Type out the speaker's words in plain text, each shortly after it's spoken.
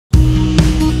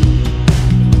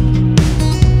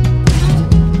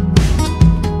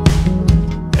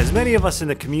As many of us in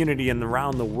the community and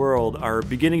around the world are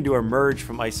beginning to emerge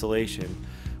from isolation,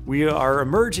 we are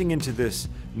emerging into this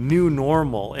new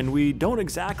normal and we don't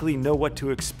exactly know what to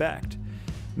expect.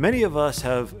 Many of us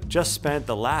have just spent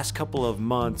the last couple of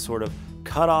months sort of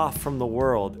cut off from the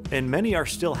world, and many are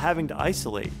still having to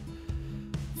isolate.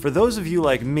 For those of you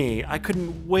like me, I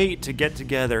couldn't wait to get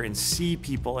together and see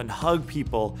people and hug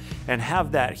people and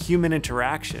have that human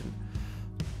interaction.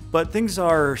 But things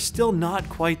are still not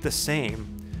quite the same.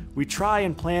 We try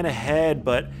and plan ahead,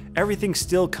 but everything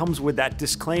still comes with that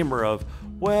disclaimer of,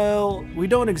 well, we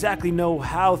don't exactly know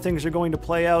how things are going to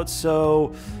play out,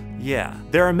 so yeah.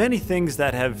 There are many things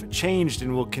that have changed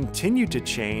and will continue to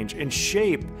change and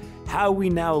shape how we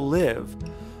now live.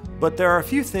 But there are a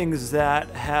few things that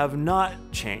have not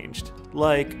changed,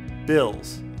 like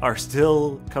bills are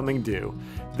still coming due.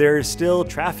 There is still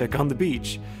traffic on the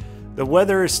beach. The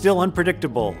weather is still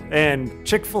unpredictable, and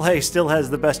Chick-fil-A still has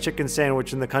the best chicken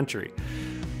sandwich in the country.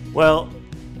 Well,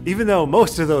 even though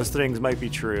most of those things might be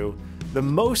true, the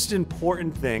most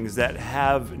important things that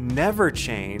have never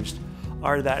changed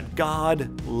are that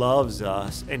God loves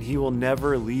us and He will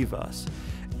never leave us.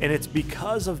 And it's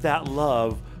because of that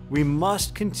love we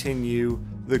must continue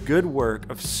the good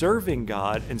work of serving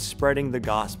God and spreading the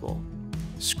gospel.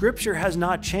 Scripture has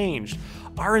not changed.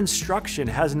 Our instruction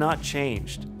has not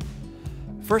changed.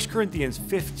 1 Corinthians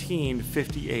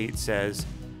 15:58 says,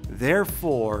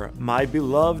 "Therefore, my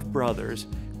beloved brothers,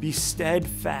 be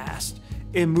steadfast,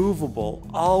 immovable,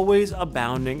 always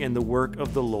abounding in the work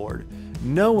of the Lord,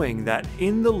 knowing that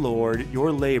in the Lord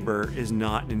your labor is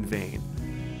not in vain."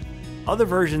 Other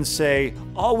versions say,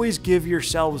 "Always give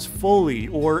yourselves fully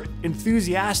or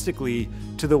enthusiastically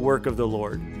to the work of the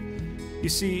Lord." You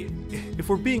see, if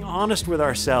we're being honest with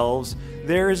ourselves,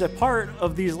 there is a part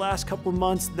of these last couple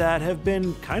months that have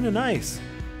been kind of nice.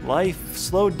 Life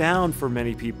slowed down for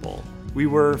many people. We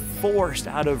were forced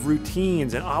out of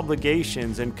routines and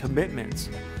obligations and commitments.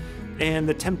 And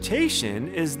the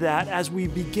temptation is that as we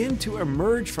begin to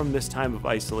emerge from this time of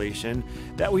isolation,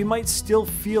 that we might still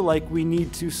feel like we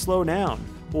need to slow down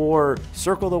or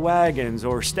circle the wagons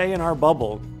or stay in our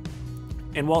bubble.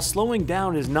 And while slowing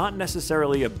down is not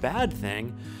necessarily a bad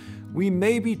thing, we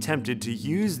may be tempted to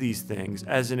use these things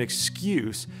as an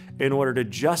excuse in order to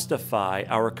justify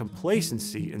our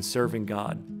complacency in serving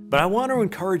God. But I want to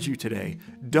encourage you today,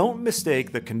 don't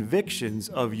mistake the convictions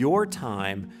of your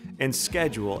time and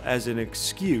schedule as an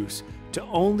excuse to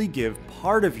only give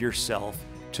part of yourself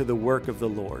to the work of the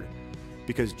Lord.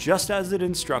 Because just as it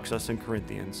instructs us in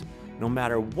Corinthians, no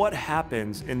matter what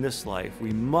happens in this life,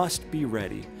 we must be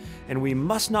ready, and we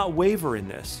must not waver in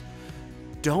this.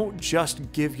 Don't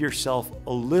just give yourself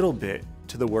a little bit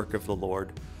to the work of the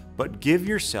Lord, but give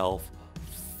yourself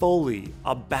fully,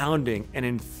 abounding, and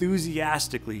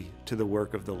enthusiastically to the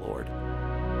work of the Lord.